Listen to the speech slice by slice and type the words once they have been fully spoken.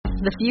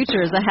The future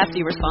is a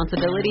hefty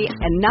responsibility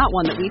and not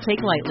one that we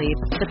take lightly.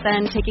 But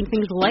then taking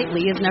things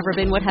lightly has never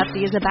been what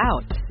Hefty is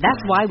about.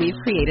 That's why we've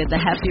created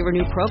the Hefty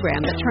Renew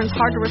program that turns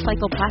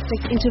hard-to-recycle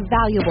plastics into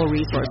valuable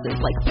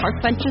resources like park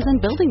benches and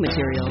building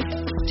materials.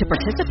 To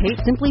participate,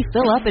 simply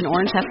fill up an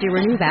orange Hefty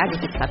Renew bag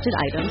with accepted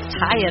items,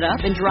 tie it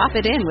up, and drop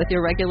it in with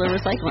your regular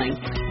recycling.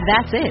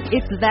 That's it.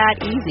 It's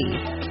that easy.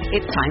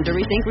 It's time to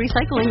rethink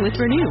recycling with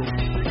Renew.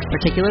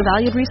 Particular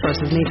valued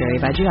resources may vary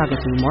by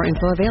geography. More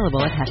info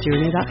available at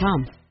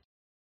heftyrenew.com.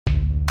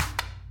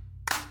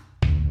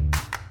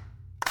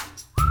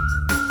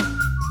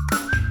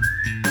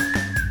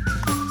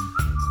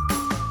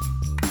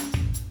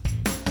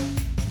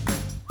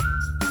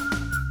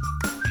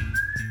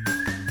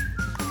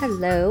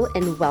 Hello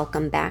and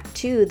welcome back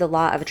to the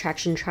Law of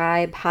Attraction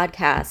Tribe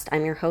podcast.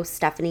 I'm your host,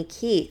 Stephanie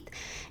Keith,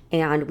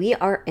 and we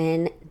are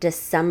in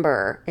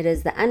December. It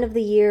is the end of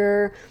the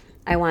year.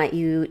 I want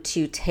you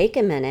to take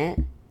a minute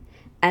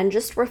and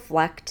just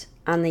reflect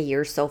on the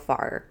year so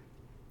far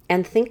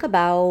and think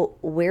about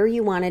where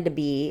you wanted to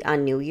be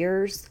on New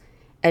Year's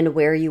and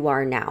where you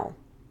are now.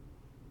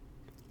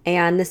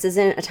 And this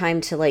isn't a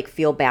time to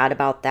feel bad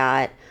about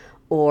that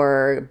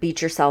or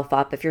beat yourself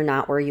up if you're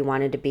not where you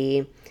wanted to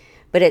be.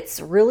 But it's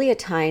really a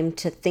time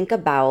to think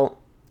about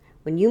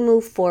when you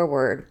move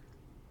forward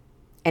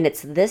and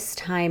it's this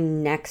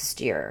time next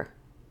year,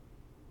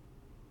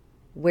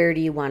 where do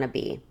you want to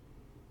be?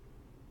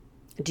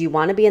 Do you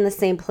want to be in the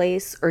same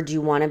place or do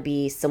you want to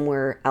be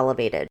somewhere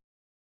elevated?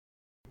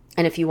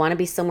 And if you want to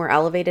be somewhere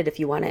elevated, if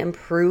you want to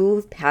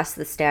improve past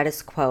the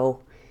status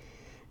quo,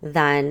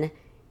 then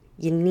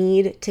you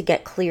need to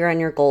get clear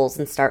on your goals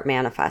and start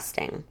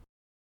manifesting.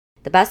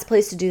 The best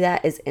place to do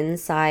that is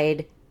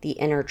inside the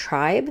Inner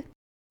Tribe.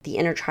 The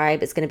Inner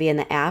Tribe is going to be in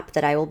the app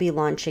that I will be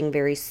launching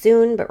very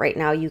soon, but right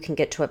now you can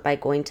get to it by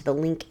going to the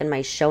link in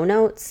my show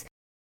notes.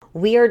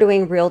 We are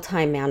doing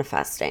real-time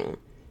manifesting.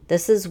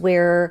 This is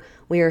where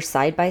we are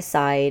side by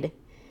side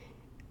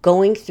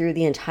going through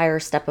the entire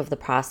step of the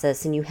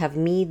process, and you have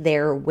me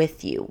there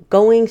with you,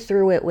 going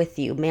through it with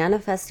you,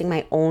 manifesting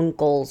my own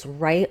goals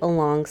right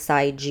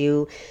alongside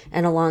you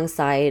and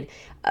alongside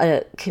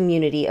a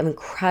community of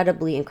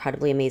incredibly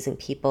amazing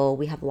people.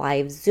 We have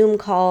live Zoom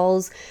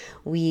calls.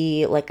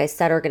 We, like I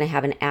said, are going to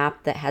have an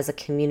app that has a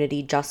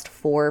community just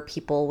for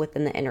people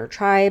within the Inner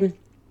Tribe.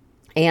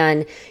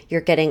 And you're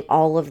getting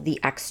all of the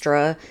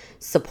extra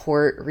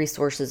support,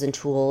 resources, and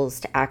tools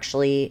to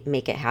actually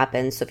make it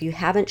happen. So if you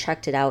haven't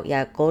checked it out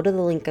yet, go to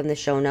the link in the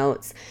show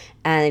notes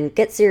and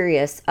get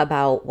serious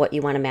about what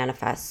you want to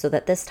manifest so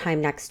that this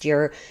time next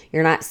year,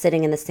 you're not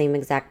sitting in the same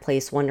exact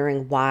place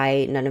wondering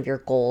why none of your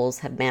goals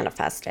have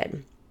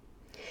manifested.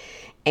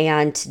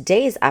 And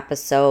today's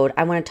episode,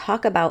 I want to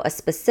talk about a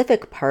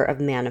specific part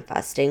of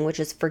manifesting, which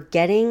is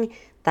forgetting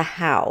the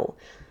how.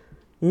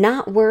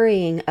 Not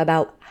worrying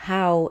about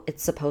how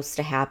it's supposed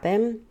to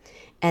happen.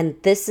 And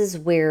this is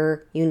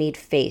where you need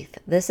faith.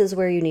 This is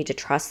where you need to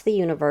trust the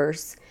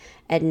universe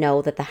and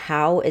know that the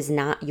how is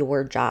not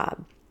your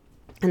job.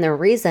 And the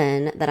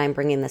reason that I'm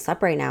bringing this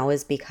up right now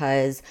is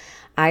because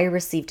I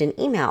received an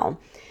email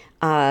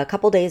a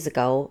couple days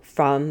ago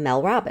from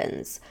Mel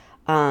Robbins.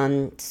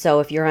 So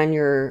if you're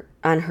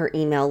on her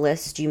email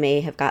list, you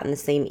may have gotten the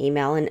same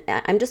email. And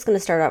I'm just going to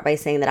start out by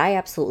saying that I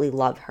absolutely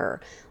love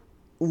her.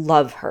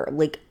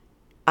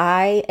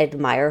 I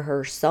admire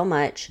her so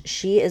much.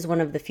 She is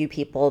one of the few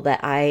people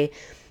that I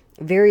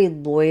very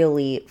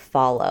loyally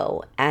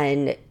follow,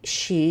 and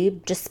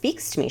she just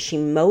speaks to me. She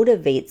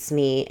motivates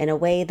me in a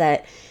way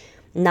that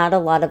not a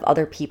lot of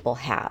other people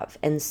have.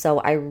 And so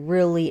I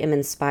really am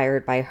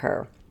inspired by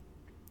her.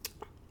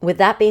 With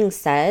that being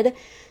said,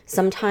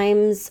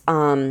 sometimes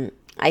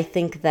I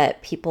think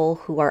that people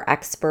who are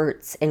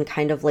experts in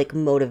kind of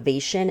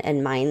motivation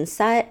and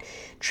mindset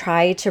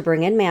try to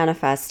bring in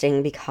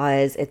manifesting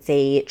because it's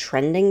a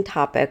trending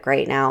topic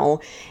right now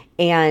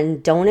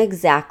and don't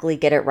exactly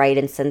get it right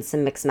and send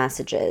some mixed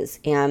messages.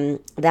 And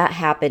that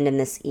happened in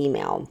this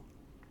email.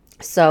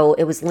 So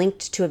it was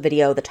linked to a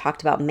video that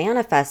talked about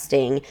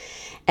manifesting,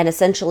 and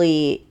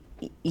essentially,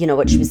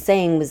 what she was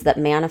saying was that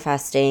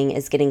manifesting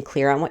is getting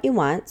clear on what you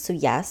want. So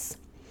yes,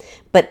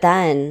 but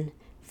then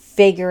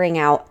figuring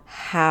out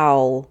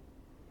how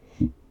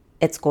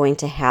it's going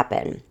to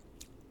happen.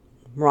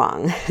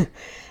 Wrong.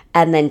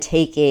 And then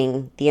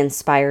taking the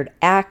inspired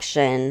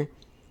action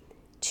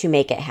to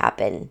make it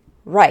happen.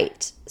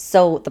 Right.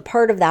 So the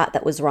part of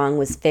that was wrong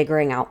was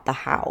figuring out the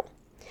how.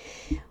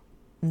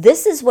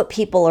 This is what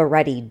people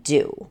already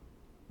do,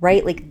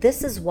 right?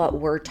 This is what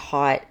we're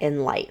taught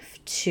in life,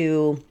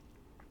 to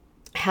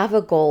have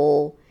a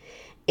goal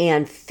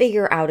and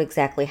figure out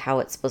exactly how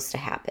it's supposed to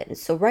happen.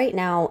 So right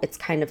now it's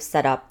kind of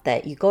set up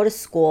that you go to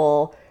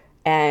school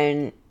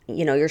and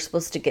you're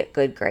supposed to get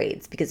good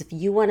grades, because if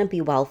you want to be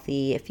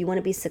wealthy, if you want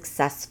to be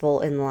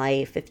successful in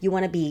life, if you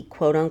want to be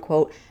quote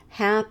unquote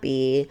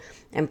happy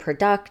and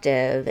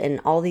productive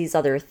and all these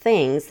other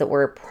things that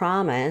we're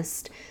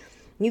promised,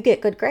 you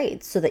get good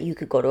grades so that you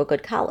could go to a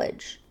good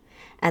college.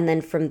 And then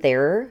from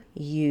there,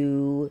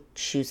 you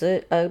choose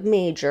a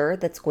major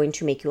that's going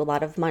to make you a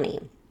lot of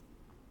money.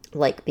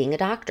 like being a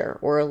doctor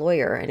or a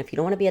lawyer. And if you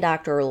don't want to be a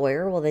doctor or a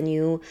lawyer, well, then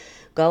you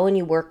go and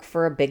you work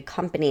for a big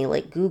company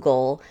like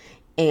Google,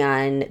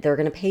 and they're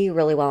going to pay you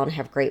really well and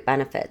have great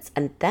benefits.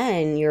 And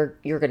then you're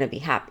going to be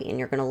happy and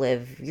you're going to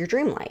live your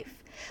dream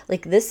life.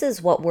 Like, this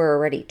is what we're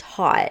already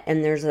taught.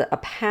 And there's a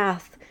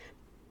path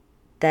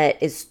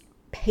that is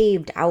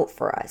paved out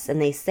for us. And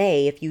they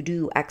say, if you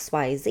do X,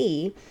 Y,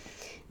 Z,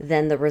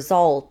 then the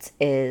result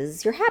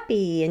is you're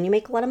happy and you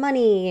make a lot of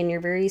money and you're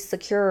very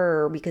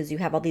secure because you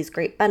have all these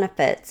great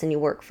benefits and you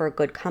work for a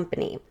good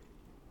company.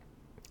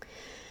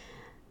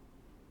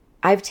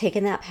 I've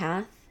taken that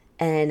path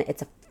and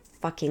it's a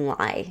fucking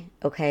lie,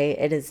 okay?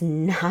 It is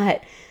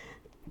not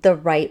the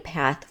right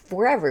path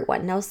for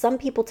everyone. Now, some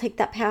people take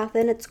that path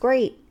and it's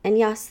great. And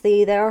yes,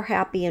 they are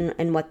happy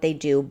in what they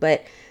do,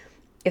 but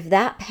if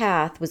that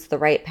path was the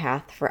right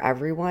path for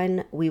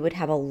everyone, we would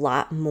have a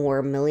lot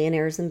more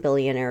millionaires and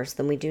billionaires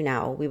than we do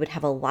now. We would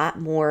have a lot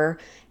more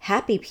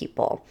happy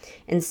people.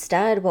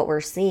 Instead, what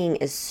we're seeing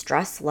is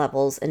stress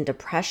levels and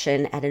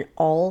depression at an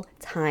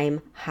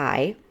all-time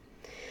high.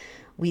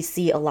 We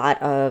see a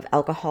lot of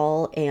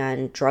alcohol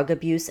and drug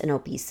abuse and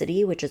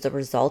obesity, which is a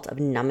result of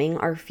numbing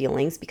our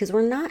feelings because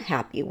we're not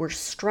happy. We're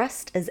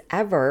stressed as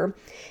ever.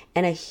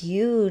 And a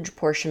huge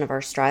portion of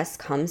our stress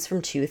comes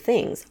from two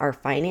things: our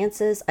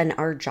finances and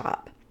our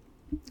job.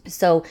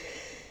 So,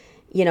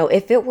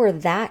 if it were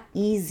that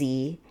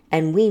easy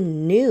and we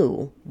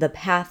knew the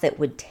path it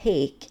would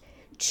take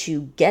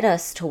to get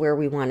us to where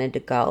we wanted to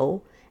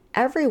go,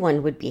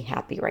 everyone would be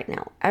happy right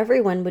now.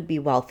 Everyone would be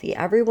wealthy.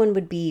 Everyone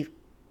would be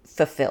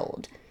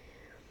fulfilled,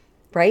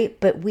 right?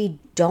 But we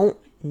don't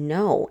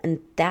know. And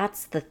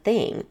that's the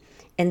thing.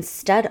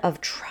 Instead of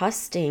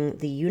trusting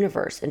the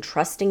universe and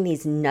trusting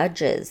these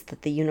nudges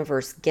that the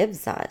universe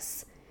gives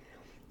us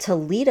to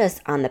lead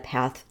us on the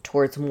path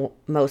towards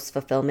most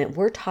fulfillment,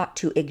 we're taught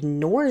to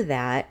ignore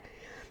that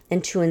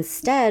and to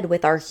instead,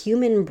 with our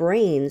human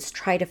brains,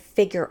 try to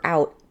figure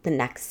out the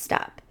next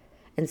step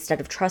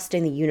instead of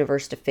trusting the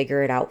universe to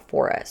figure it out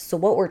for us. So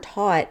what we're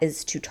taught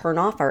is to turn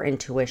off our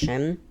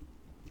intuition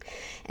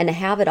and to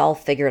have it all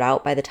figured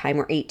out by the time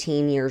we're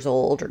 18 years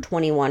old or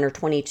 21 or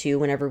 22,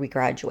 whenever we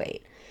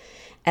graduate.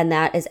 And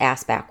that is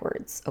ass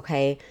backwards,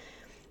 okay?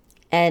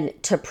 And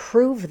to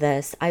prove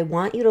this, I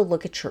want you to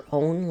look at your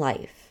own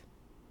life.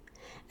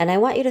 And I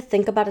want you to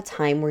think about a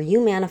time where you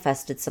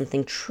manifested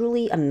something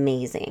truly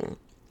amazing,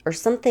 or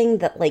something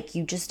that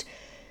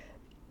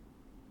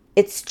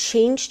it's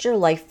changed your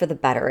life for the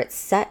better. It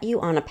set you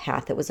on a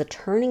path. It was a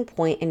turning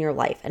point in your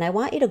life. And I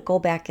want you to go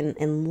back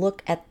and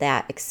look at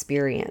that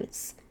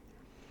experience.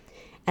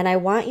 And I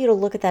want you to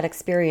look at that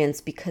experience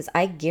because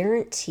I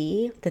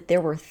guarantee that there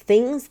were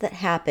things that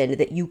happened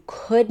that you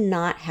could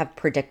not have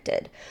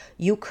predicted.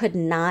 You could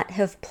not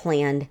have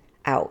planned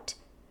out.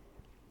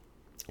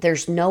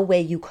 There's no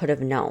way you could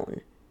have known.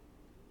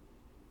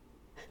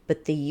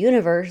 But the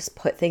universe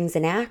put things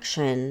in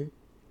action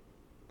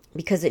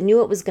because it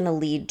knew it was going to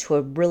lead to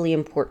a really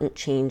important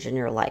change in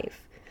your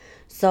life.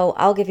 So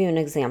I'll give you an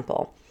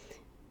example.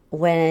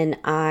 When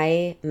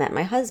I met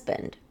my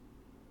husband,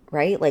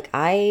 right?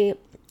 I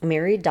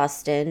married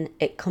Dustin,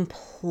 it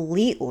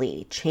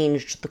completely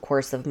changed the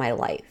course of my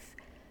life.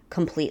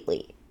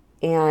 Completely.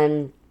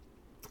 And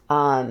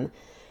I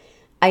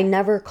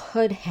never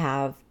could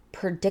have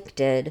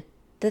predicted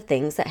the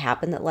things that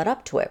happened that led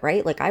up to it,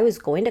 right? I was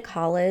going to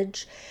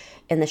college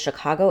in the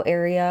Chicago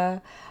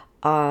area,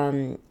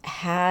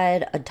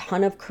 had a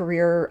ton of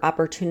career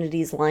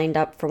opportunities lined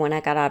up for when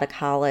I got out of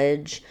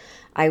college.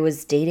 I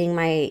was dating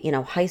my,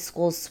 high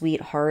school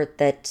sweetheart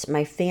that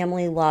my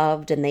family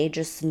loved, and they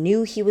just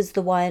knew he was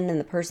the one and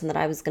the person that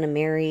I was going to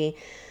marry.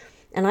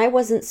 And I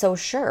wasn't so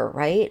sure,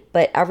 right?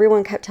 But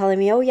everyone kept telling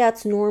me, oh yeah,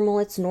 it's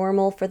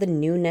normal for the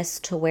newness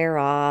to wear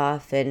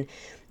off. And,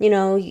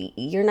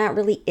 you're not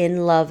really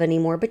in love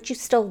anymore, but you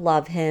still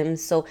love him.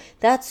 So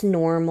that's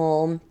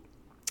normal.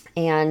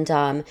 And,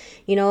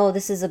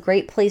 this is a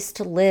great place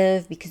to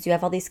live because you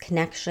have all these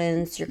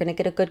connections. You're going to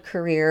get a good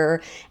career.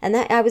 And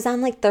that I was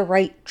on the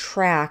right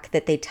track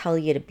that they tell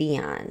you to be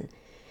on.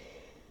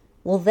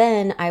 Well,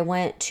 then I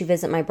went to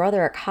visit my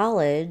brother at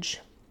college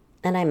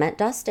and I met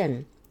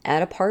Dustin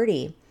at a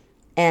party.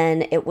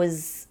 And it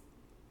was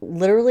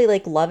literally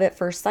love at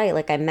first sight.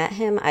 I met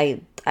him.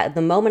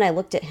 The moment I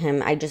looked at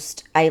him,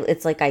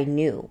 it's like I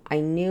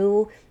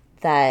knew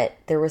that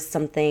there was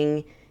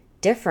something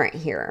different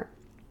here.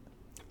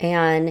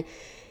 And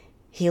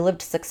he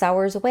lived 6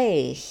 hours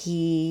away.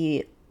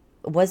 He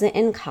wasn't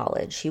in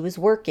college. He was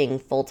working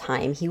full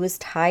time. He was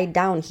tied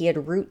down. He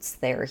had roots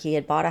there. He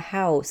had bought a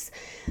house.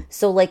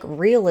 So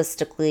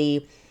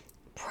realistically,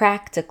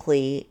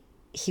 practically,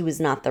 he was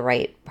not the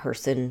right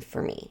person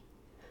for me.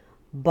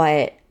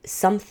 But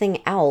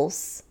something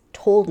else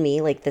told me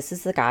this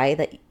is the guy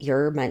that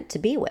you're meant to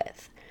be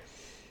with.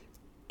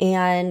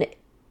 And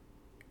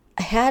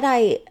could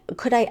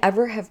I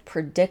ever have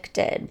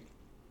predicted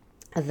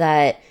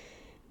that,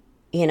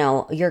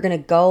 you're going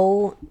to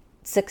go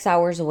 6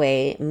 hours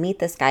away, meet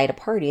this guy at a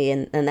party,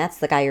 and that's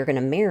the guy you're going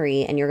to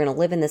marry, and you're going to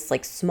live in this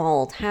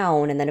small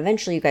town, and then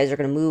eventually you guys are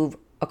going to move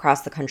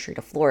across the country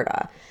to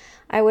Florida.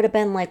 I would have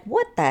been like,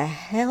 what the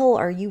hell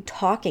are you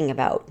talking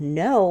about?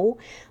 No,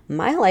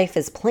 my life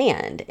is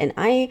planned. And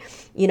I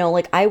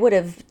would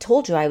have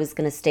told you I was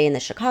going to stay in the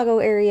Chicago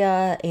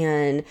area,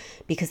 and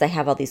because I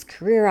have all these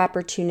career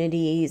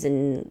opportunities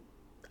and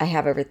I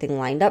have everything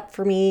lined up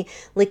for me.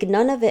 Like,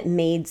 none of it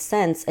made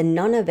sense, and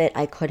none of it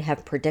I could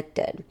have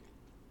predicted.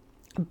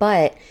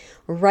 But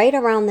right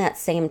around that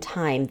same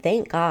time,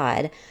 thank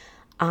God,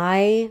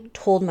 I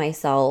told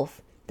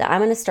myself that I'm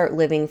going to start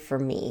living for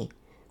me.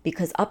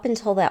 Because up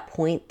until that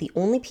point, the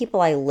only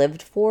people I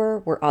lived for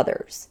were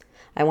others.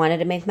 I wanted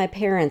to make my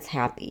parents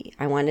happy.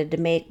 I wanted to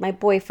make my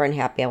boyfriend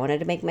happy. I wanted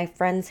to make my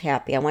friends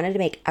happy. I wanted to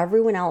make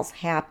everyone else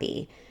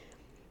happy.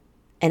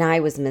 And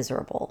I was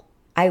miserable.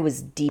 I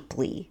was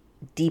deeply,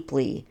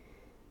 deeply,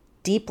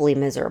 deeply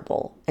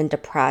miserable and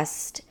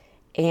depressed.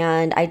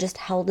 And I just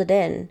held it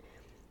in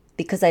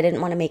because I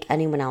didn't want to make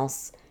anyone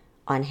else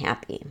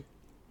unhappy.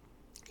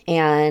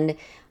 And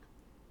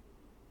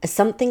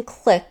something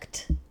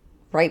clicked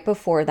right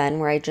before then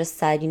where I just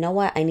said, you know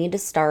what? I need to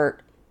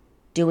start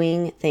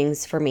doing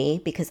things for me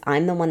because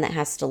I'm the one that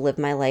has to live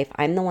my life.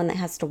 I'm the one that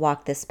has to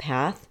walk this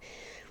path.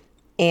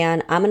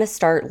 And I'm going to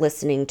start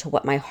listening to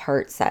what my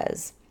heart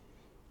says.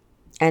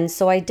 And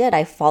so I did.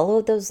 I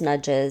followed those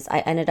nudges. I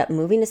ended up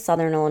moving to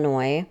Southern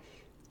Illinois.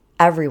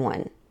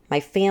 Everyone, my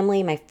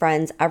family, my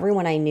friends,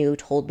 everyone I knew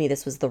told me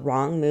this was the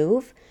wrong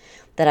move,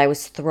 that I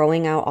was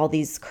throwing out all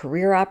these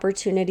career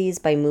opportunities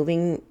by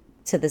moving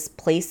to this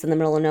place in the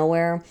middle of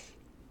nowhere.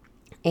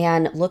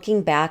 And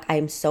looking back,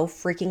 I'm so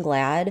freaking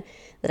glad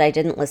that I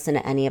didn't listen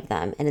to any of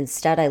them. And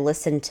instead, I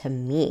listened to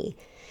me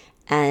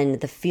and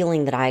the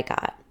feeling that I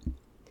got.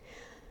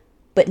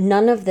 But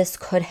none of this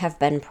could have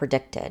been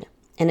predicted.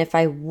 And if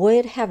I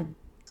would have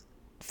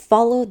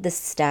followed the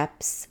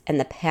steps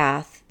and the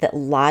path that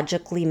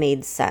logically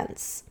made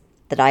sense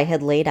that I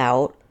had laid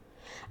out,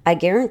 I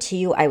guarantee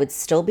you I would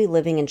still be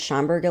living in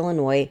Schaumburg,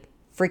 Illinois,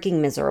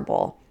 freaking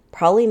miserable,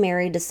 probably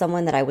married to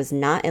someone that I was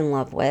not in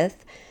love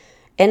with,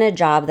 in a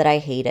job that I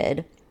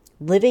hated,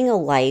 living a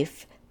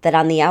life that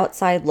on the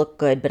outside looked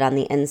good, but on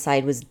the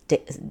inside was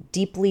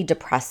deeply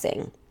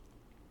depressing.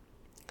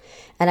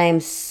 And I am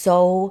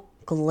so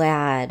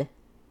glad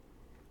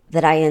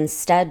that I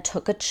instead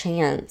took a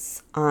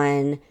chance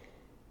on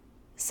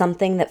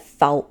something that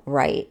felt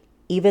right.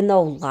 Even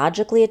though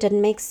logically it didn't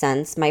make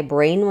sense, my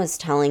brain was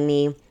telling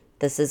me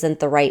this isn't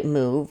the right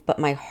move, but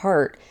my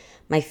heart,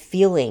 my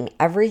feeling,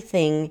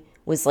 everything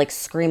was like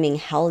screaming,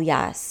 hell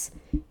yes,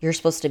 you're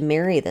supposed to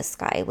marry this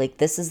guy. Like,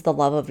 this is the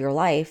love of your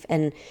life.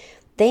 And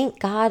thank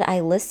God I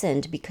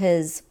listened,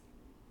 because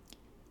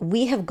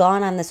we have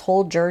gone on this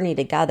whole journey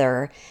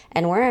together.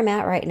 And where I'm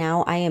at right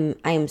now, I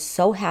am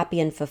so happy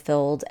and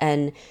fulfilled.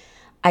 And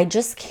I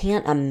just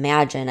can't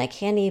imagine, I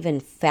can't even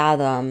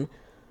fathom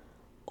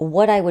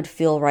what I would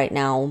feel right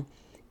now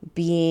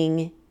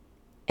being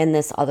in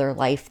this other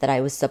life that I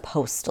was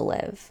supposed to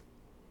live.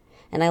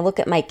 And I look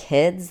at my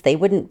kids, they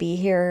wouldn't be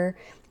here.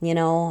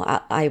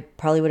 I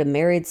probably would have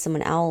married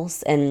someone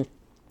else. And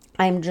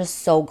I'm just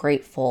so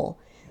grateful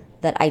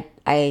that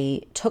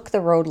I took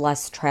the road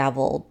less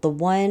traveled, the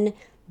one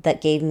that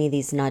gave me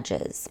these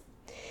nudges.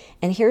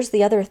 And here's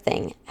the other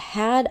thing.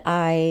 Had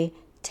I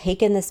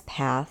taken this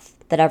path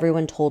that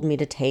everyone told me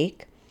to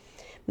take,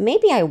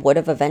 maybe I would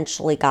have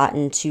eventually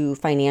gotten to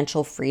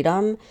financial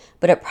freedom,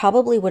 but it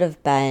probably would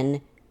have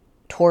been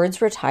towards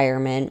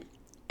retirement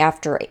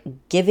after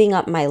giving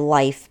up my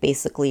life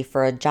basically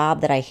for a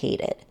job that I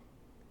hated.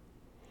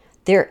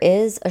 There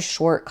is a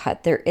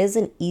shortcut. There is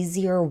an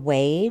easier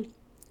way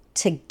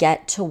to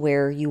get to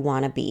where you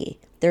want to be.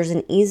 There's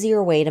an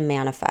easier way to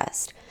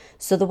manifest.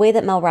 So the way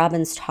that Mel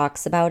Robbins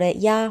talks about it,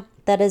 yeah,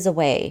 that is a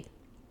way.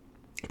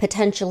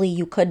 Potentially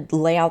you could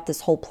lay out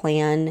this whole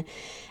plan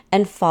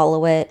and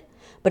follow it,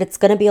 but it's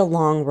going to be a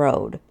long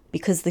road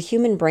because the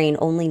human brain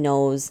only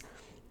knows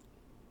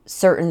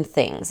certain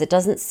things. It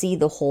doesn't see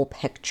the whole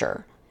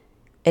picture.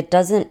 It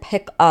doesn't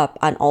pick up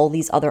on all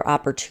these other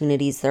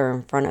opportunities that are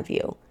in front of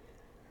you.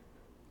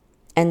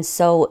 And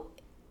so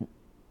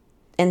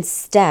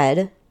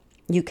instead,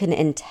 you can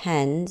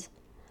intend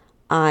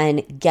on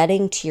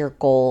getting to your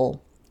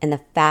goal in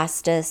the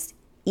fastest,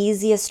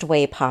 easiest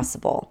way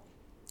possible.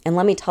 And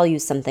let me tell you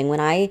something. When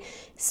I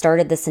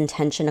started this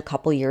intention a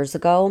couple years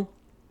ago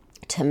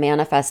to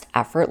manifest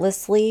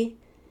effortlessly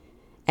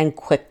and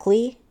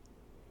quickly,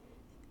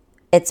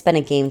 it's been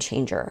a game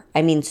changer.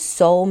 I mean,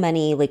 so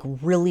many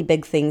really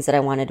big things that I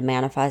wanted to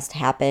manifest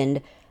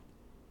happened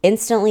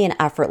instantly and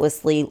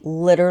effortlessly,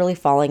 literally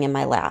falling in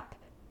my lap.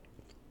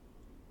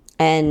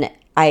 And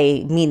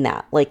I mean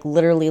that,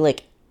 literally,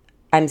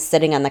 I'm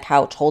sitting on the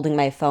couch holding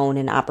my phone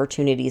and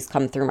opportunities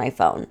come through my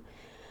phone.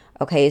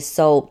 Okay,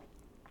 so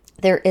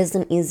there is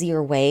an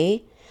easier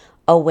way,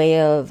 a way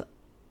of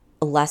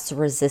less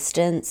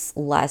resistance,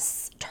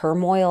 less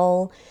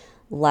turmoil,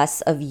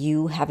 less of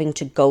you having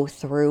to go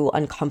through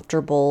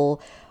uncomfortable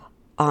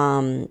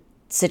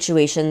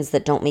situations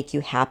that don't make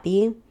you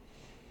happy.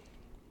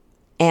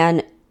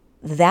 And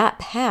that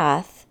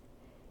path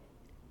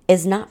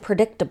is not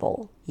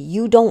predictable.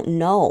 You don't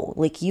know.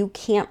 Like, you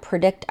can't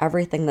predict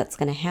everything that's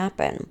going to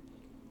happen.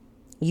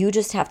 You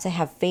just have to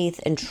have faith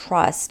and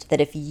trust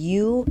that if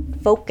you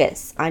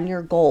focus on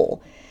your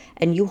goal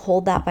and you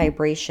hold that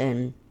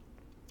vibration,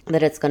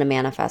 that it's going to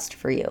manifest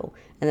for you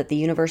and that the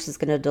universe is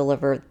going to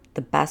deliver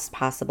the best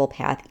possible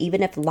path,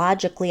 even if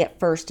logically at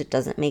first it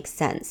doesn't make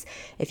sense.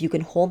 If you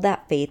can hold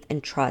that faith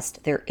and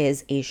trust, there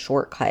is a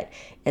shortcut.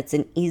 It's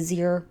an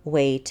easier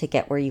way to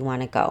get where you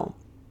want to go.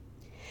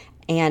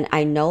 And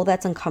I know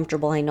that's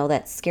uncomfortable. I know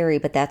that's scary,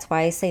 but that's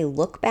why I say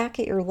look back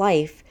at your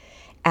life,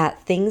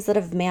 at things that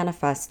have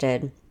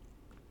manifested,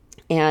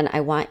 and I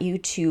want you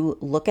to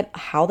look at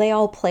how they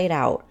all played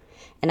out.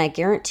 And I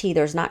guarantee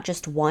there's not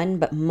just one,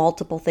 but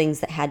multiple things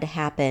that had to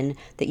happen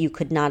that you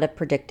could not have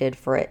predicted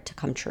for it to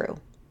come true.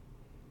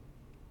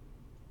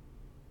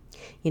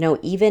 You know,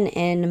 even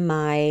in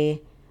my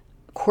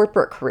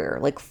corporate career,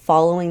 like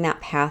following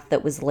that path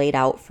that was laid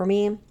out for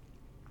me,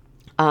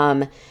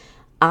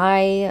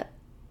 I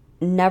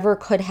never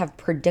could have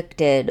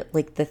predicted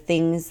like the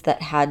things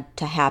that had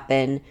to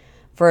happen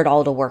for it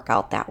all to work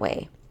out that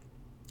way.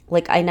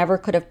 Like, I never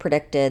could have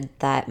predicted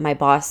that my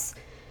boss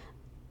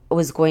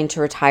was going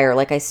to retire.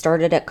 Like, I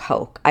started at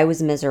Coke. I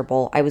was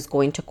miserable. I was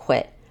going to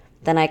quit.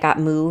 Then I got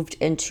moved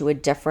into a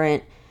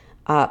different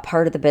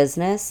part of the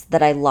business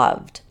that I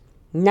loved.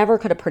 Never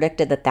could have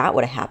predicted that that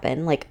would have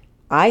happened. Like,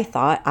 I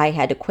thought I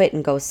had to quit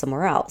and go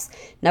somewhere else.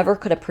 Never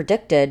could have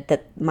predicted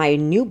that my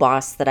new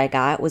boss that I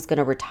got was going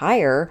to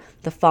retire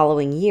the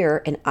following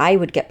year and I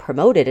would get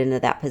promoted into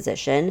that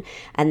position,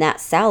 and that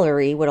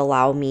salary would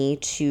allow me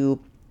to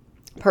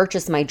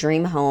purchase my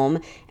dream home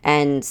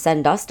and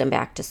send Dustin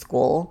back to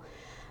school.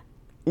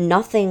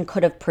 Nothing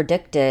could have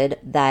predicted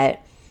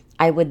that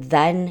I would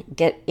then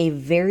get a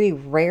very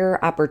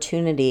rare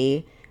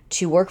opportunity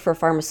to work for a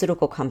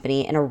pharmaceutical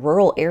company in a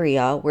rural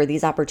area where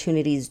these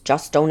opportunities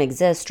just don't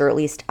exist, or at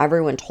least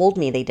everyone told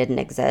me they didn't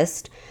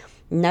exist.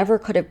 Never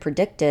could have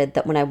predicted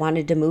that when I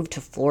wanted to move to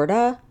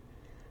Florida,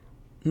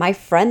 my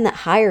friend that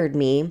hired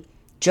me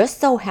just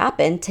so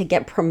happened to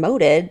get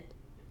promoted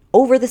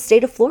over the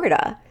state of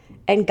Florida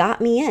and got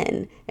me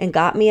in and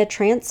got me a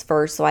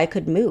transfer so I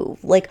could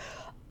move. Like,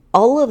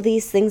 all of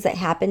these things that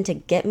happened to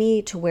get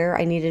me to where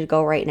I needed to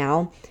go right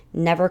now,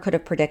 never could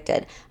have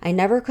predicted. I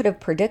never could have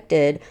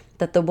predicted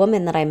that the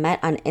woman that I met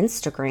on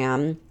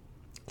Instagram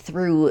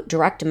through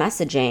direct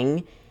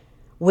messaging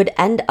would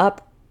end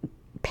up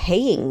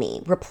paying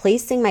me,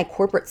 replacing my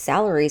corporate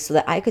salary so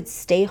that I could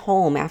stay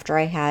home after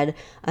I had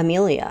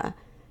Amelia.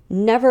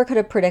 Never could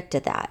have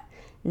predicted that.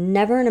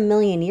 Never in a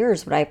million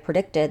years would I have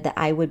predicted that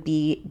I would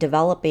be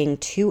developing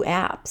 2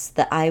 apps,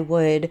 that I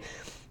would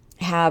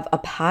have a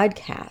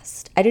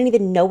podcast. I didn't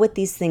even know what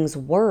these things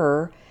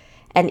were.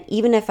 And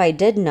even if I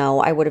did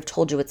know, I would have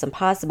told you it's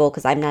impossible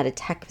because I'm not a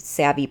tech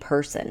savvy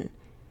person.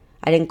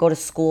 I didn't go to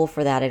school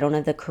for that. I don't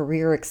have the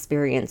career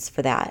experience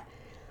for that.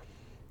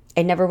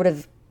 I never would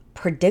have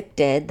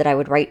predicted that I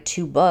would write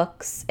 2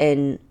 books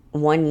in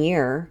 1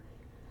 year.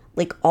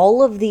 Like,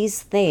 all of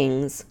these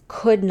things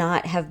could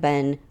not have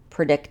been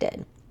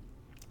predicted.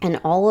 And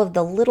all of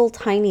the little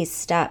tiny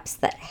steps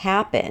that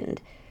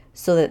happened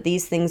so that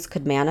these things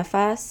could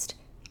manifest,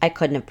 I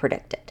couldn't have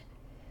predicted.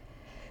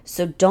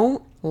 So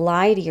don't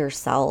lie to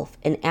yourself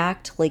and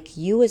act like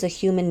you as a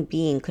human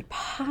being could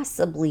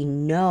possibly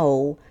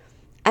know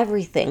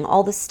everything,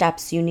 all the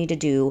steps you need to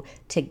do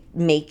to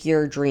make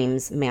your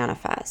dreams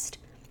manifest.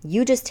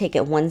 You just take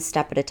it one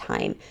step at a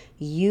time.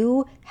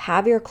 You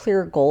have your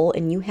clear goal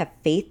and you have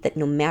faith that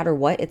no matter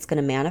what, it's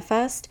going to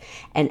manifest.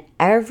 And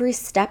every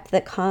step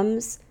that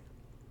comes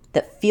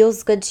that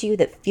feels good to you,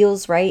 that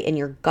feels right, and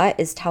your gut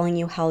is telling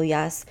you hell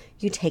yes,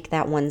 you take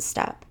that one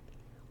step.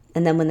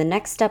 And then when the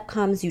next step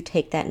comes, you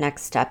take that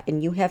next step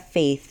and you have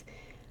faith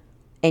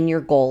in your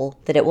goal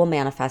that it will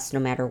manifest no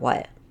matter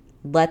what.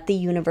 Let the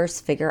universe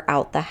figure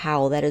out the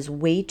how. That is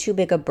way too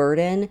big a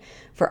burden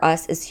for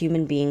us as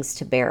human beings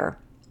to bear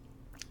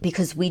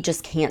because we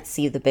just can't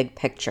see the big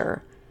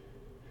picture.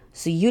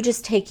 So you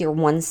just take your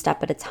one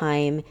step at a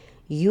time.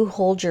 You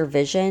hold your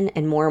vision,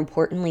 and more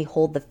importantly,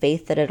 hold the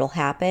faith that it'll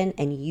happen,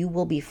 and you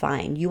will be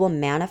fine. You will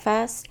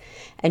manifest,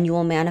 and you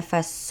will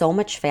manifest so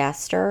much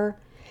faster,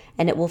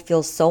 and it will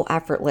feel so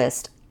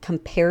effortless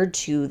compared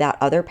to that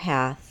other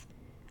path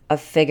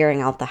of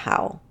figuring out the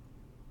how.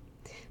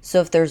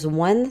 So if there's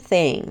one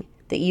thing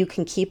that you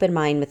can keep in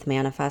mind with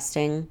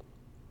manifesting,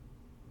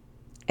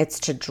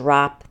 it's to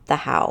drop the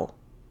how.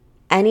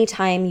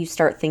 Anytime you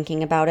start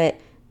thinking about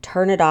it,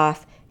 turn it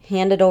off,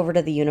 hand it over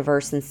to the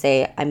universe and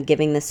say, I'm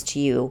giving this to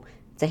you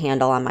to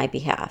handle on my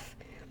behalf.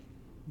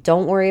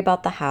 Don't worry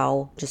about the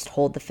how, just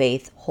hold the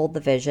faith, hold the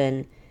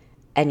vision,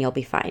 and you'll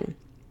be fine.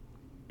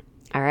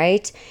 All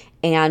right.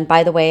 And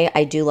by the way,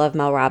 I do love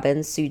Mel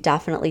Robbins, so you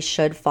definitely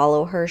should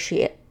follow her.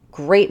 She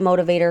great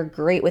motivator,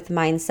 great with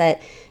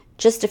mindset.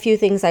 Just a few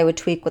things I would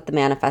tweak with the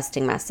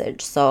manifesting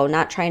message. So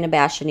not trying to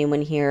bash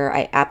anyone here.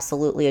 I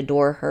absolutely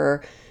adore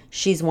her.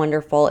 She's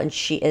wonderful, and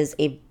she is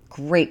a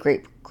great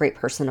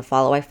person to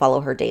follow. I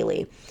follow her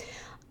daily.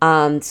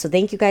 So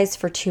thank you guys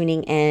for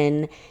tuning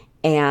in.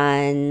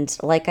 And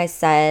like I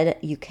said,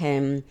 you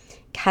can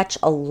catch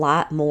a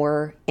lot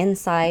more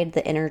inside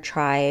the Inner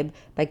Tribe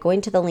by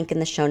going to the link in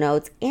the show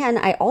notes. And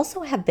I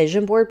also have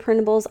vision board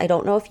printables. I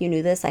don't know if you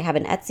knew this. I have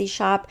an Etsy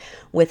shop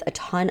with a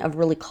ton of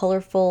really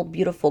colorful,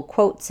 beautiful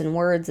quotes and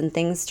words and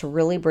things to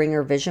really bring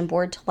your vision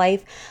board to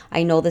life.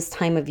 I know this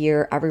time of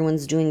year,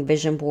 everyone's doing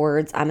vision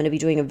boards. I'm going to be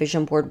doing a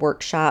vision board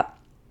workshop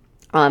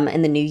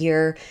in the new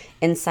year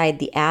inside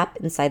the app,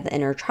 inside the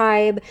Inner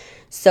Tribe.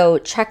 So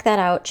check that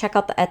out. Check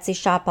out the Etsy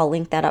shop. I'll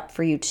link that up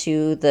for you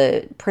too.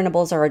 The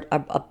printables are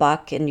a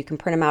buck and you can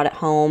print them out at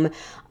home.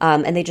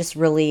 And they just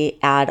really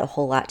add a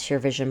whole lot to your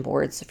vision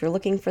board. So if you're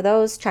looking for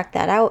those, check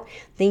that out.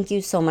 Thank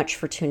you so much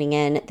for tuning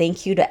in.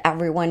 Thank you to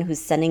everyone who's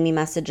sending me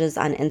messages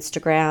on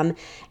Instagram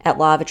at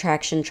Law of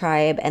Attraction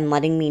Tribe and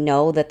letting me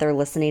know that they're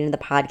listening to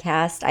the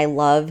podcast. I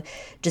love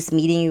just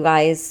meeting you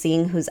guys,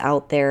 seeing who's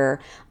out there.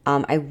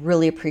 I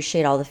really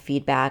appreciate all the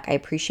feedback. I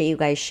appreciate you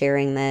guys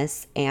sharing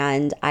this,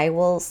 and I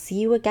will see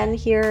you again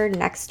here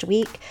next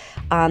week.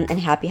 And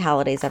happy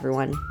holidays,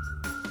 everyone.